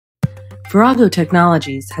VORAGO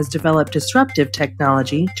Technologies has developed disruptive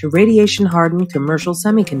technology to radiation-harden commercial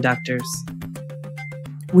semiconductors.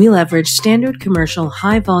 We leverage standard commercial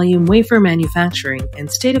high-volume wafer manufacturing and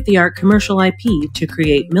state-of-the-art commercial IP to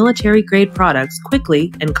create military-grade products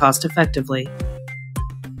quickly and cost-effectively.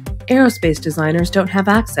 Aerospace designers don't have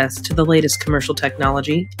access to the latest commercial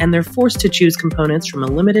technology, and they're forced to choose components from a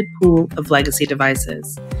limited pool of legacy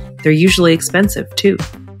devices. They're usually expensive, too.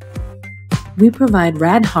 We provide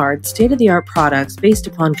rad-hard, state-of-the-art products based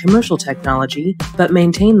upon commercial technology, but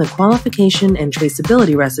maintain the qualification and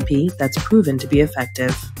traceability recipe that's proven to be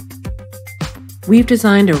effective. We've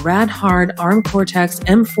designed a rad-hard ARM Cortex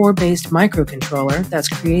M4-based microcontroller that's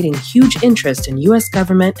creating huge interest in U.S.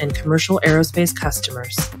 government and commercial aerospace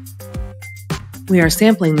customers. We are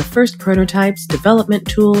sampling the first prototypes, development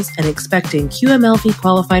tools, and expecting QMLV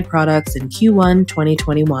qualified products in Q1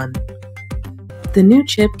 2021. The new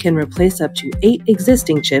chip can replace up to 8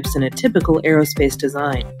 existing chips in a typical aerospace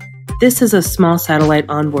design. This is a small satellite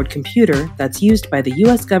onboard computer that's used by the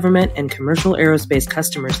U.S. government and commercial aerospace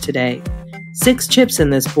customers today. 6 chips in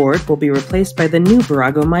this board will be replaced by the new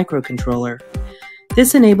VORAGO microcontroller.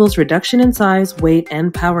 This enables reduction in size, weight,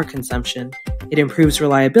 and power consumption. It improves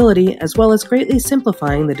reliability as well as greatly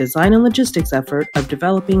simplifying the design and logistics effort of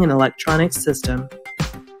developing an electronics system.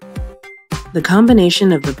 The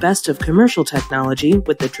combination of the best of commercial technology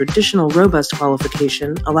with the traditional robust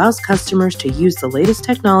qualification allows customers to use the latest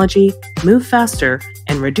technology, move faster,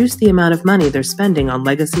 and reduce the amount of money they're spending on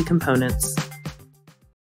legacy components.